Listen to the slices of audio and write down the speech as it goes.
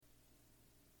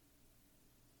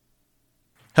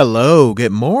Hello,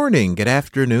 good morning, good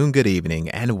afternoon, good evening,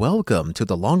 and welcome to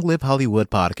the Long Live Hollywood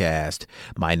podcast.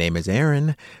 My name is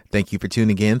Aaron. Thank you for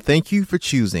tuning in. Thank you for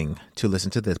choosing to listen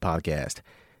to this podcast.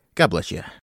 God bless you.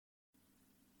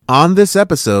 On this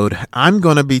episode, I'm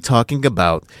going to be talking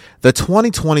about the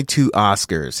 2022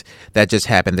 Oscars that just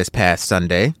happened this past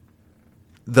Sunday.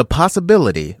 The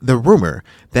possibility, the rumor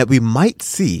that we might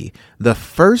see the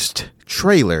first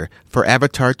trailer for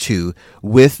Avatar 2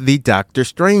 with the Doctor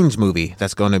Strange movie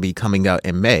that's going to be coming out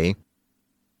in May.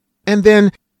 And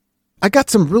then I got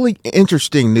some really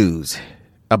interesting news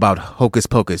about Hocus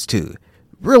Pocus 2.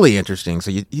 Really interesting.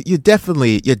 So you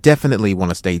definitely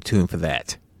want to stay tuned for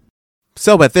that.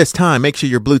 So at this time, make sure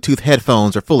your Bluetooth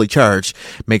headphones are fully charged.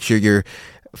 Make sure your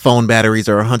phone batteries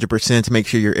are 100%. Make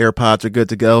sure your AirPods are good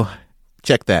to go.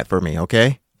 Check that for me,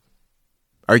 okay?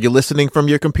 Are you listening from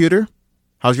your computer?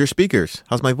 How's your speakers?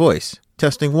 How's my voice?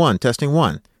 Testing one.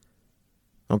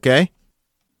 Okay?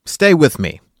 Stay with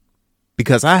me,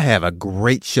 because I have a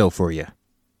great show for you.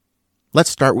 Let's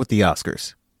start with the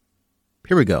Oscars.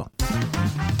 Here we go.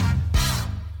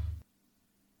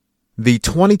 The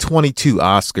 2022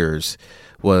 Oscars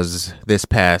was this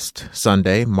past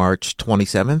Sunday, March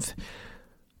 27th.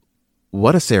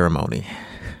 What a ceremony,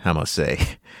 I must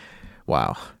say.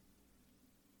 Wow.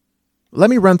 Let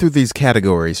me run through these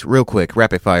categories real quick,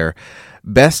 rapid fire.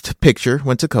 Best Picture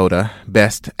went to Coda.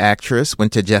 Best Actress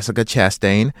went to Jessica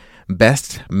Chastain.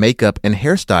 Best Makeup and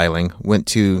Hairstyling went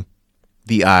to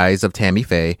The Eyes of Tammy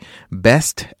Faye.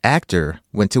 Best Actor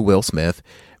went to Will Smith.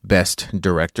 Best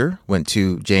Director went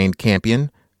to Jane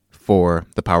Campion for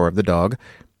The Power of the Dog.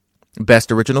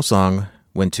 Best Original Song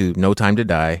went to No Time to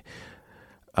Die.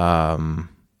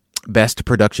 Best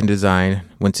Production Design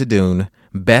went to Dune.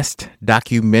 Best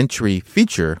Documentary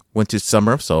Feature went to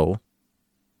Summer of Soul.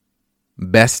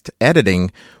 Best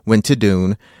Editing went to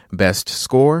Dune. Best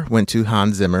Score went to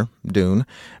Hans Zimmer, Dune.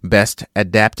 Best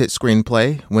Adapted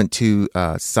Screenplay went to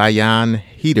Sian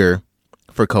Heder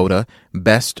for Coda.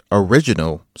 Best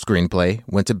Original Screenplay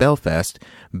went to Belfast.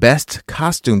 Best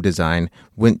Costume Design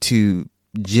went to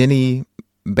Jenny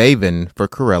Bavin for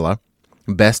Cruella.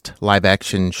 Best Live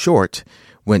Action Short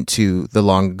went to The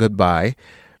Long Goodbye.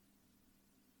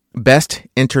 Best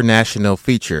International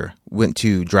Feature went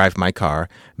to Drive My Car.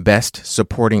 Best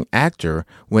Supporting Actor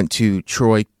went to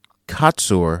Troy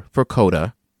Kotsur for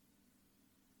Coda.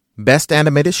 Best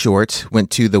Animated Short went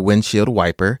to The Windshield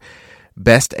Wiper.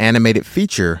 Best Animated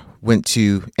Feature went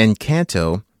to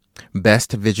Encanto.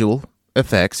 Best Visual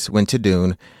Effects went to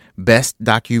Dune. Best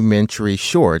Documentary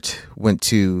Short went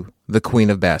to The Queen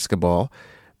of Basketball.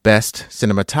 Best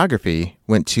Cinematography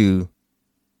went to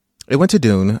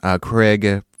Dune.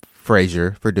 Craig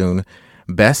Fraser for Dune.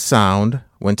 Best Sound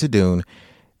went to Dune.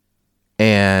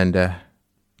 And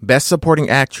Best Supporting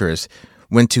Actress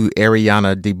went to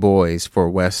Ariana DeBose for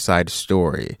West Side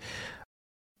Story.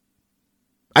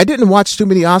 I didn't watch too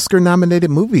many Oscar-nominated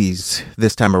movies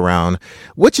this time around,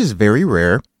 which is very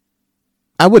rare.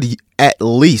 I would at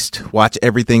least watch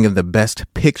everything in the Best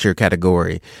Picture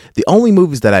category. The only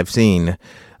movies that I've seen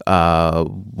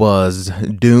was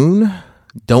Dune,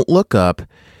 Don't Look Up,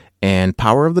 and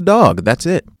Power of the Dog. That's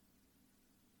it.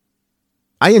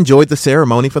 I enjoyed the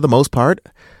ceremony for the most part.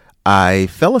 I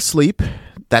fell asleep.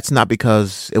 That's not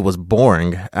because it was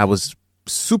boring. I was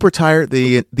super tired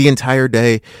the entire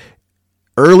day.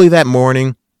 Early that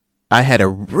morning, I had a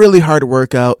really hard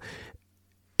workout,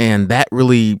 and that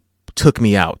really took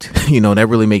me out. That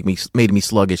really made me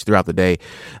sluggish throughout the day.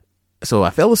 So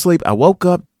I fell asleep. I woke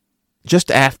up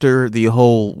just after the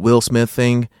whole Will Smith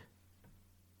thing.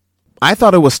 I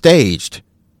thought it was staged.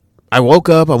 I woke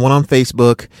up, I went on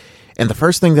Facebook, and the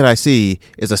first thing that I see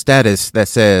is a status that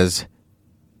says,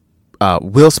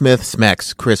 Will Smith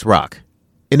smacks Chris Rock.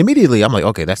 And immediately I'm like,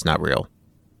 okay, that's not real.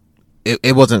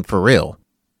 It wasn't for real.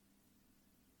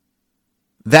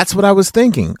 That's what I was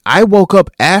thinking. I woke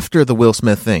up after the Will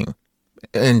Smith thing.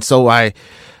 And so I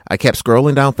kept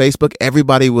scrolling down Facebook.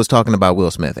 Everybody was talking about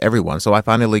Will Smith, everyone. So I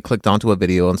finally clicked onto a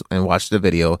video and watched the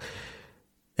video.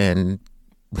 And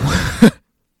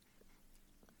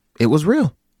it was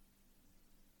real.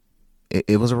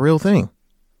 It was a real thing.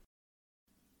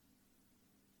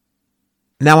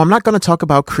 Now, I'm not going to talk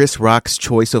about Chris Rock's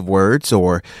choice of words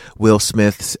or Will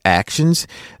Smith's actions.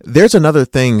 There's another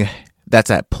thing that's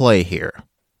at play here.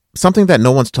 Something that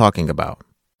no one's talking about.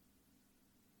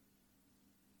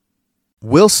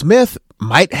 Will Smith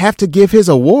might have to give his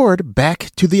award back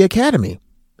to the Academy.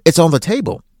 It's on the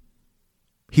table.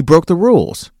 He broke the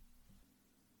rules.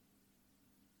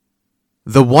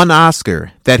 The one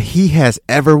Oscar that he has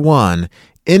ever won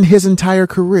in his entire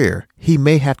career, he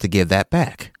may have to give that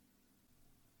back.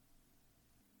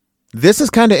 This is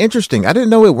kind of interesting. I didn't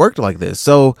know it worked like this.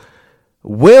 So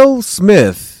Will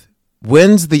Smith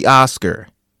wins the Oscar.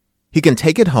 He can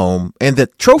take it home, and the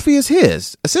trophy is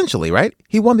his, essentially, right?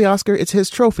 He won the Oscar. It's his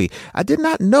trophy. I did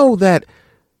not know that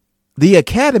the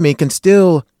Academy can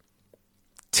still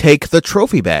take the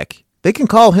trophy back. They can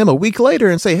call him a week later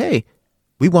and say, hey,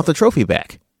 we want the trophy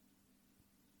back.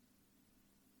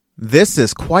 This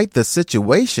is quite the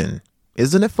situation,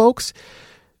 isn't it, folks?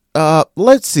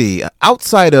 Let's see.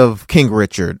 Outside of King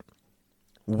Richard,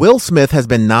 Will Smith has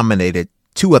been nominated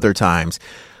 2 other times.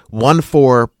 One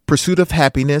for Pursuit of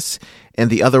Happiness, and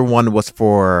the other one was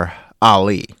for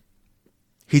Ali.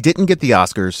 He didn't get the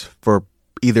Oscars for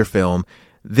either film.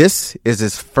 This is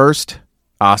his first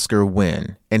Oscar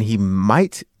win, and he may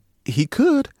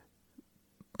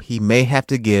have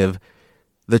to give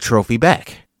the trophy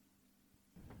back.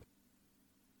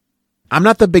 I'm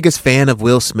not the biggest fan of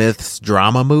Will Smith's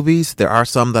drama movies. There are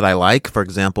some that I like. For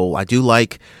example, I do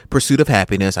like Pursuit of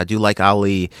Happiness. I do like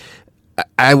Ali.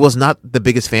 I was not the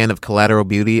biggest fan of Collateral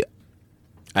Beauty.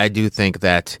 I do think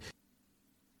that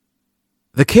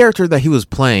the character that he was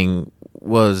playing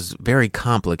was very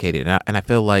complicated. And I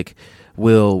feel like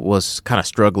Will was kind of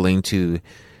struggling to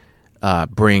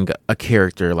bring a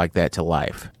character like that to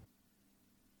life.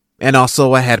 And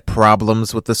also I had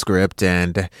problems with the script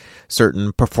and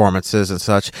certain performances and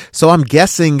such. So I'm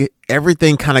guessing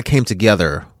everything kind of came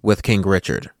together with King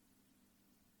Richard.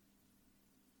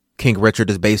 King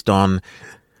Richard is based on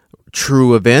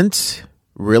true events,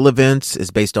 real events,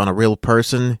 is based on a real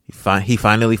person. He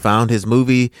finally found his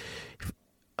movie.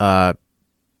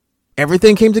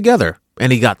 Everything came together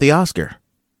and he got the Oscar.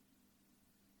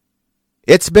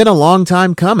 It's been a long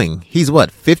time coming. He's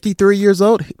 53 years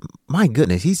old? My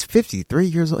goodness, he's 53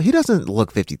 years old. He doesn't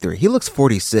look 53. He looks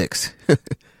 46.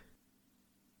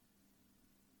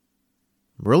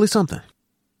 Really something.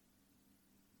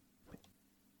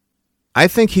 I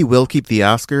think he will keep the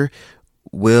Oscar.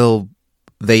 Will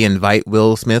they invite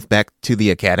Will Smith back to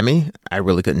the Academy? I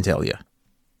really couldn't tell you.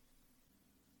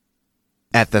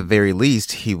 At the very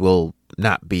least, he will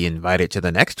not be invited to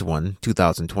the next one,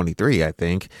 2023, I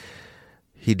think.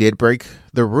 He did break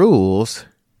the rules,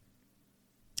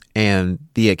 and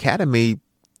the Academy,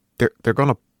 they're going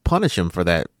to punish him for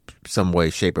that some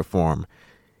way, shape, or form.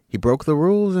 He broke the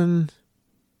rules, and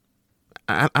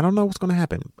I don't know what's going to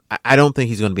happen. I don't think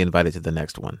he's going to be invited to the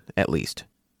next one, at least.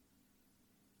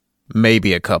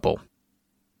 Maybe a couple.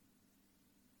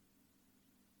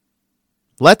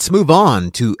 Let's move on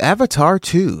to Avatar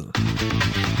 2.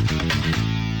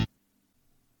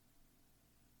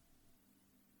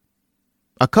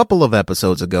 A couple of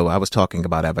episodes ago, I was talking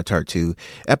about Avatar 2,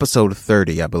 episode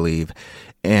 30, I believe.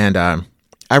 And I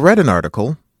read an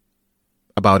article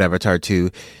about Avatar 2,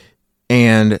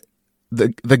 and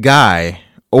the guy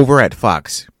over at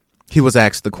Fox, he was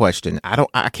asked the question.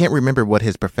 I can't remember what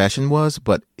his profession was,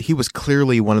 but he was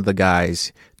clearly one of the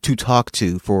guys to talk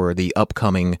to for the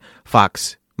upcoming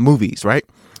Fox movies, right?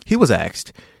 He was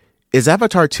asked, is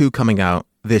Avatar 2 coming out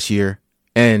this year?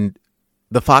 And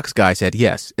the Fox guy said,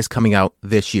 yes, it's coming out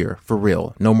this year, for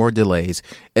real. No more delays.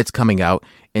 It's coming out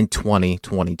in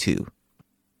 2022.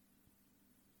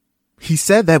 He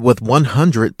said that with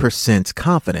 100%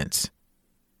 confidence.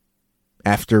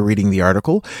 After reading the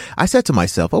article, I said to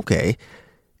myself, okay,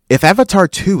 if Avatar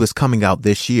 2 is coming out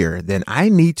this year, then I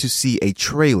need to see a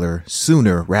trailer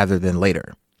sooner rather than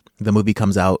later. The movie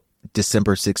comes out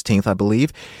December 16th, I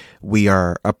believe. We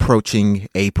are approaching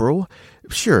April.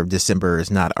 Sure, December is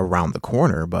not around the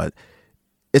corner, but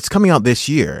it's coming out this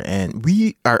year, and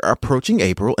we are approaching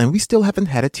April, and we still haven't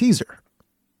had a teaser.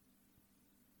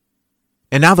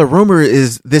 And now the rumor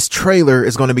is this trailer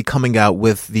is going to be coming out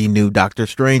with the new Doctor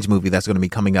Strange movie that's going to be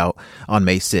coming out on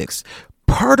May 6th.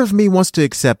 Part of me wants to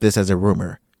accept this as a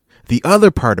rumor. The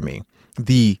other part of me,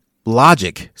 the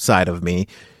logic side of me,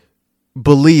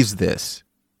 believes this.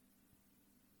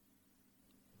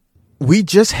 We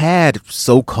just had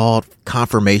so-called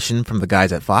confirmation from the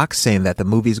guys at Fox saying that the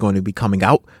movie is going to be coming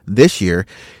out this year.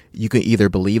 You can either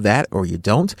believe that or you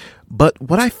don't. But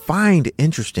what I find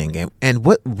interesting and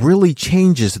what really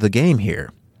changes the game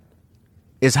here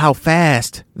is how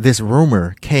fast this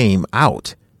rumor came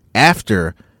out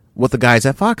after what the guys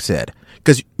at Fox said.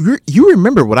 Because you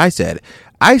remember what I said.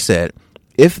 I said,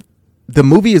 if the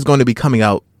movie is going to be coming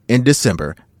out in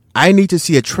December, I need to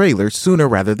see a trailer sooner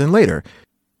rather than later.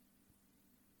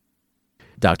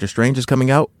 Doctor Strange is coming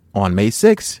out on May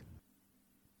 6th.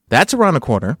 That's around the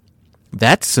corner.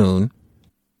 That's soon.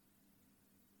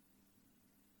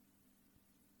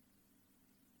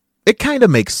 It kind of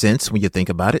makes sense when you think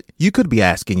about it. You could be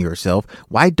asking yourself,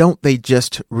 why don't they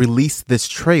just release this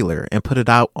trailer and put it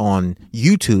out on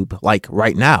YouTube like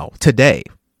right now, today,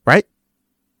 right?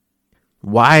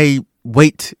 Why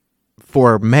wait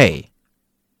for May?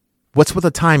 What's with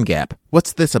the time gap?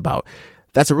 What's this about?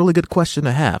 That's a really good question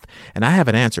to have, and I have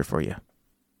an answer for you.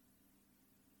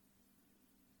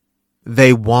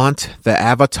 They want the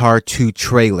Avatar 2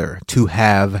 trailer to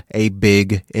have a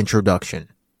big introduction.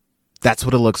 That's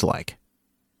what it looks like.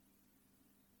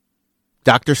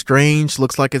 Doctor Strange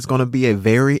looks like it's going to be a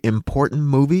very important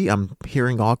movie. I'm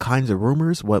hearing all kinds of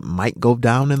rumors what might go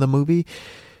down in the movie.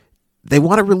 They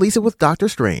want to release it with Doctor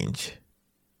Strange.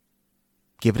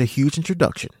 Give it a huge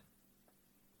introduction.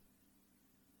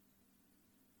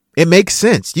 It makes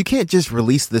sense. You can't just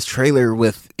release this trailer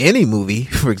with any movie.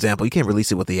 For example, you can't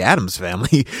release it with the Addams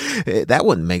Family. That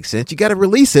wouldn't make sense. You got to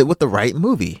release it with the right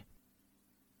movie.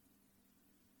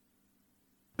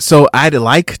 So I'd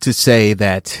like to say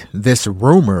that this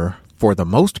rumor, for the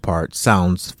most part,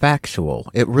 sounds factual.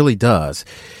 It really does.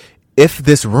 If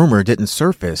this rumor didn't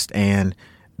surface and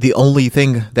the only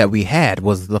thing that we had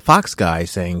was the Fox guy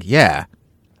saying, yeah,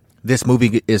 this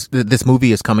movie is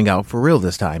coming out for real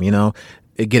this time,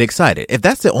 get excited. If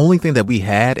that's the only thing that we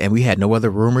had and we had no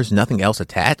other rumors, nothing else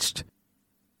attached,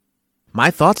 my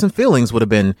thoughts and feelings would have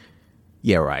been,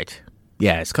 yeah, right.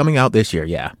 Yeah, it's coming out this year.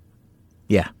 Yeah.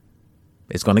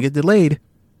 It's going to get delayed.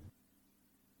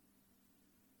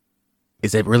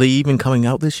 Is it really even coming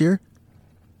out this year?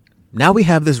 Now we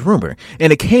have this rumor,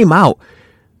 and it came out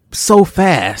so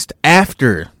fast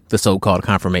after the so-called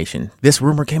confirmation. This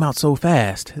rumor came out so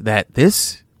fast that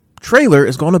this trailer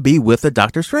is going to be with the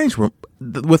Doctor Strange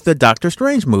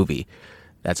movie.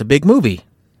 That's a big movie.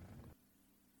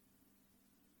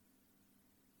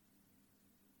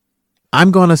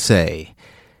 I'm going to say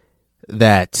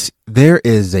that there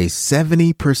is a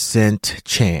 70%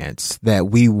 chance that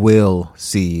we will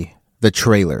see the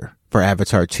trailer for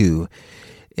Avatar 2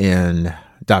 in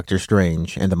Doctor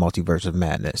Strange and the Multiverse of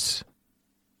Madness.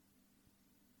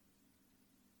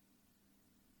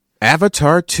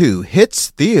 Avatar 2 hits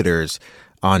theaters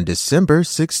on December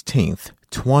 16th,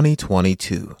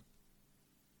 2022.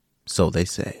 So they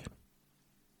say.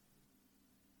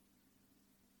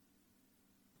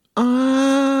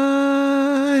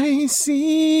 I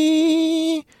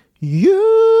see you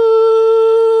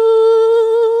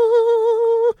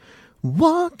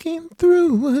walking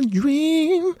through a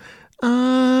dream.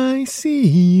 I see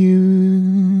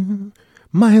you,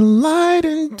 my light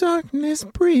in darkness,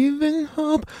 breathing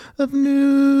hope of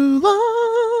new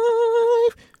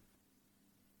life.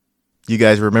 You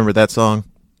guys remember that song?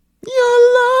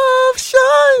 Your love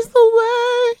shines the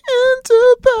way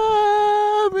into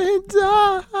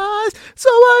paradise, so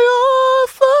I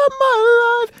offer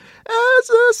my life as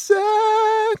a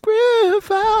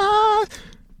sacrifice.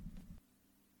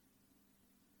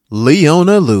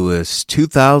 Leona Lewis,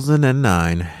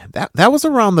 2009. That was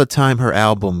around the time her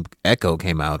album Echo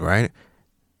came out, right?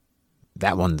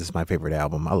 That one is my favorite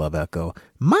album. I love Echo.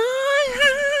 My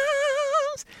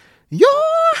hands, your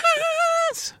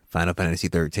hands. Final Fantasy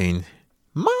 13.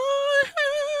 My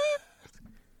hands,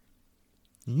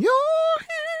 your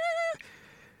hands.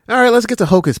 All right, let's get to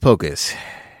Hocus Pocus.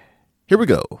 Here we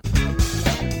go.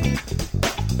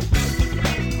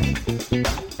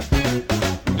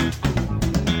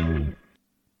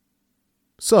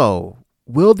 So,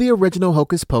 will the original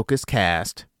Hocus Pocus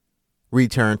cast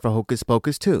return for Hocus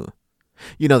Pocus 2?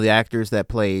 You know, the actors that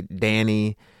played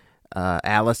Danny,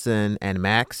 Allison, and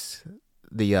Max,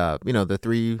 the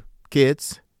three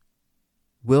kids.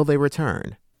 Will they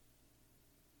return?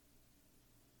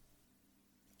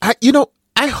 I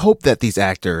hope that these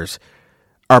actors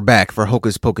are back for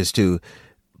Hocus Pocus 2,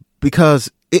 because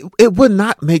it would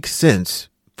not make sense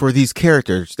for these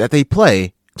characters that they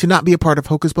play to not be a part of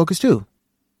Hocus Pocus 2.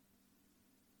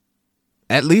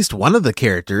 At least one of the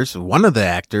characters, one of the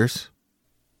actors.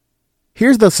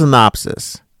 Here's the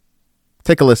synopsis.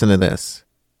 Take a listen to this.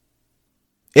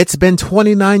 It's been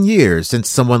 29 years since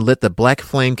someone lit the black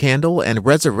flame candle and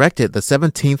resurrected the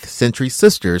 17th century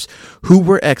sisters who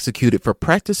were executed for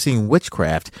practicing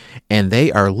witchcraft, and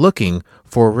they are looking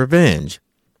for revenge.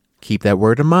 Keep that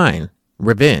word in mind.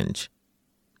 Revenge.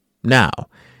 Now,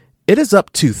 it is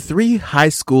up to 3 high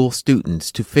school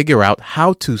students to figure out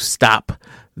how to stop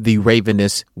the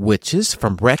ravenous witches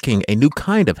from wreaking a new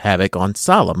kind of havoc on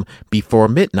Salem before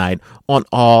midnight on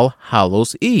All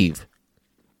Hallows Eve.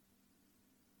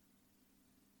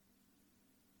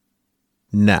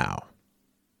 Now,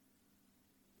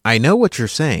 I know what you're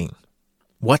saying.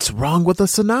 What's wrong with the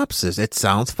synopsis? It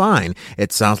sounds fine.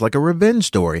 It sounds like a revenge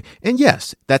story. And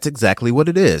yes, that's exactly what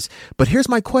it is. But here's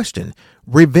my question.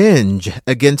 Revenge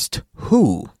against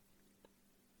who?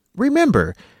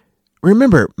 Remember,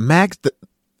 Max,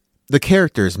 the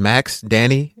characters, Max,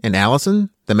 Danny, and Allison,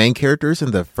 the main characters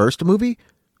in the first movie,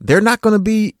 they're not going to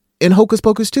be in Hocus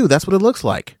Pocus 2. That's what it looks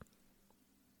like.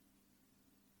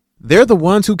 They're the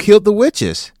ones who killed the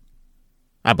witches.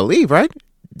 I believe, right?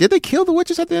 Did they kill the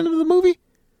witches at the end of the movie?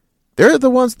 They're the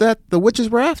ones that the witches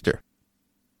were after.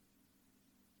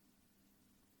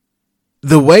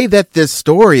 The way that this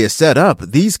story is set up,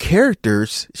 these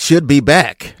characters should be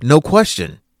back. No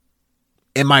question.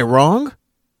 Am I wrong?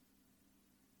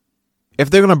 If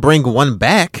they're going to bring one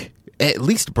back, at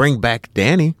least bring back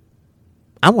Danny.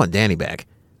 I want Danny back.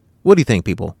 What do you think,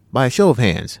 people? By a show of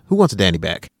hands, who wants Danny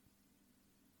back?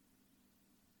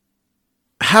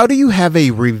 How do you have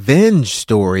a revenge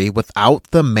story without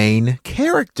the main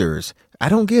characters? I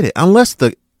don't get it. Unless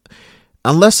the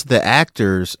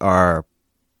actors are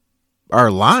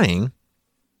lying,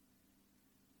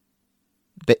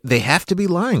 they have to be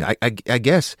lying. I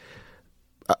guess.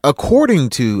 According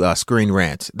to Screen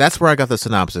Rant, that's where I got the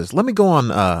synopsis. Let me go on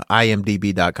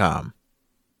imdb.com.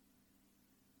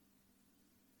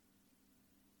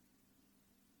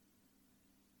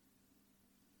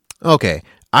 Okay,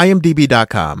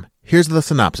 imdb.com. Here's the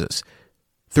synopsis.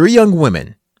 3 young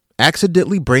women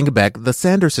accidentally bring back the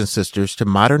Sanderson sisters to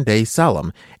modern-day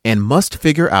Salem and must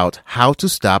figure out how to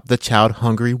stop the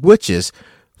child-hungry witches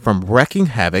from wreaking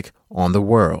havoc on the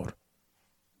world.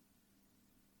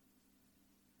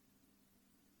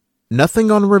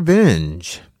 Nothing on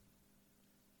revenge.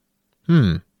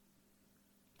 I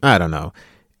don't know.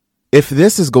 If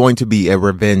this is going to be a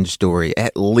revenge story,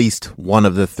 at least one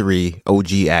of the 3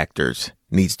 OG actors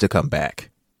needs to come back.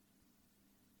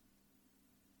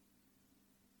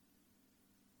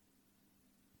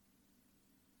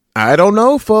 I don't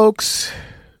know, folks.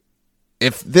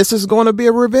 If this is going to be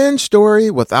a revenge story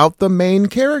without the main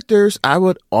characters, I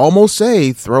would almost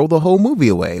say throw the whole movie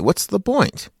away. What's the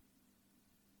point?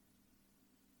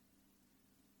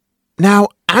 Now,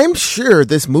 I'm sure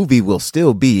this movie will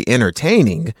still be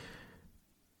entertaining,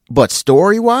 but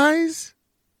story-wise,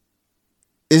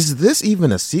 is this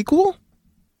even a sequel?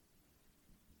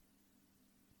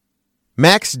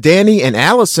 Max, Danny, and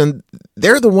Allison,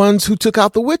 they're the ones who took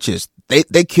out the witches.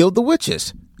 They killed the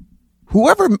witches.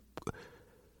 Whoever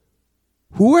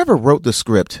wrote the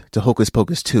script to Hocus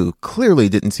Pocus 2 clearly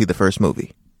didn't see the first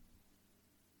movie.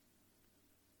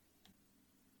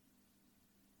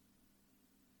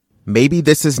 Maybe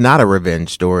this is not a revenge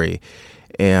story,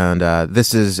 and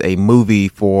this is a movie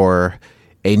for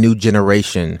a new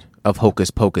generation of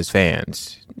Hocus Pocus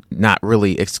fans, not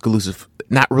really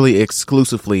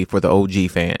exclusively for the OG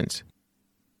fans.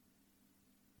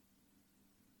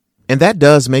 And that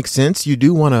does make sense. You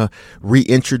do want to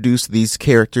reintroduce these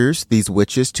characters, these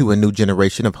witches, to a new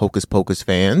generation of Hocus Pocus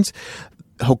fans.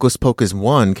 Hocus Pocus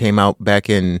 1 came out back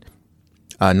in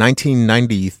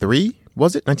 1993.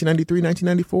 Was it 1993,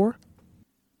 1994?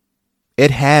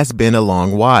 It has been a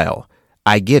long while.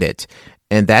 I get it.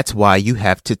 And that's why you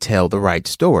have to tell the right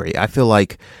story. I feel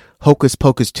like Hocus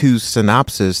Pocus 2's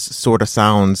synopsis sort of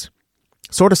sounds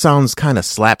kind of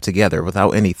slapped together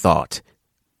without any thought.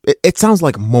 It sounds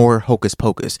like more Hocus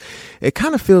Pocus. It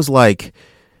kind of feels like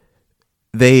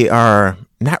they are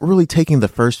not really taking the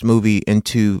first movie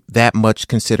into that much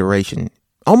consideration.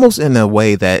 Almost in a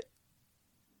way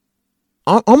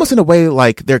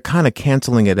like they're kind of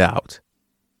canceling it out.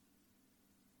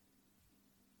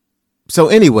 So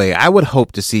anyway, I would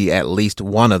hope to see at least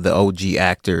one of the OG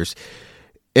actors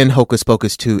in Hocus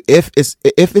Pocus 2 if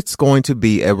it's going to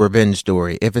be a revenge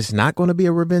story. If it's not going to be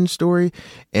a revenge story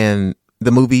and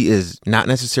the movie is not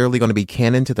necessarily going to be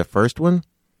canon to the first one,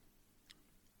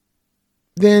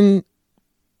 then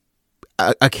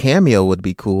a cameo would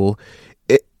be cool.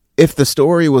 If the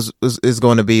story is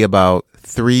going to be about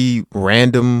 3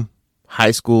 random high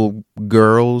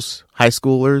schoolers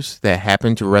that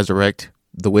happen to resurrect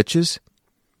the witches,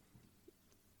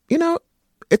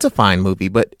 it's a fine movie.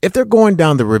 But if they're going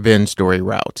down the revenge story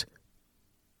route,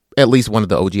 at least one of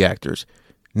the OG actors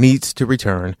needs to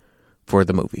return for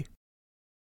the movie.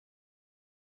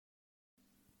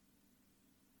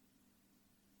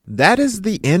 That is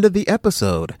the end of the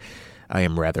episode. I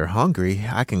am rather hungry.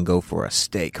 I can go for a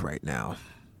steak right now.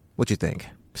 What you think?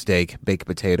 Steak, baked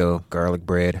potato, garlic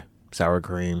bread, sour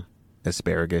cream,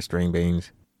 asparagus, string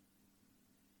beans.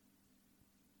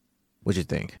 What you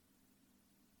think?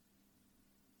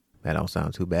 That don't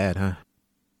sound too bad, huh?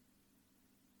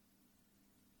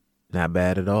 Not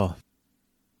bad at all.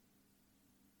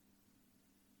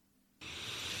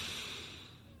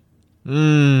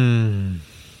 Not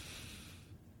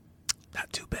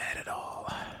too bad at all.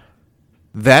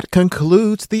 That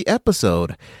concludes the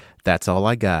episode. That's all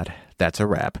I got. That's a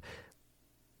wrap.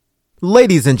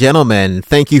 Ladies and gentlemen,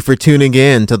 thank you for tuning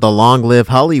in to the Long Live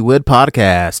Hollywood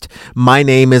podcast. My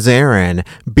name is Aaron.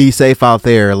 Be safe out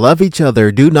there. Love each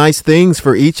other. Do nice things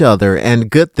for each other,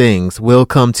 and good things will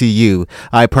come to you.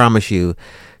 I promise you.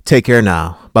 Take care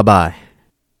now. Bye-bye.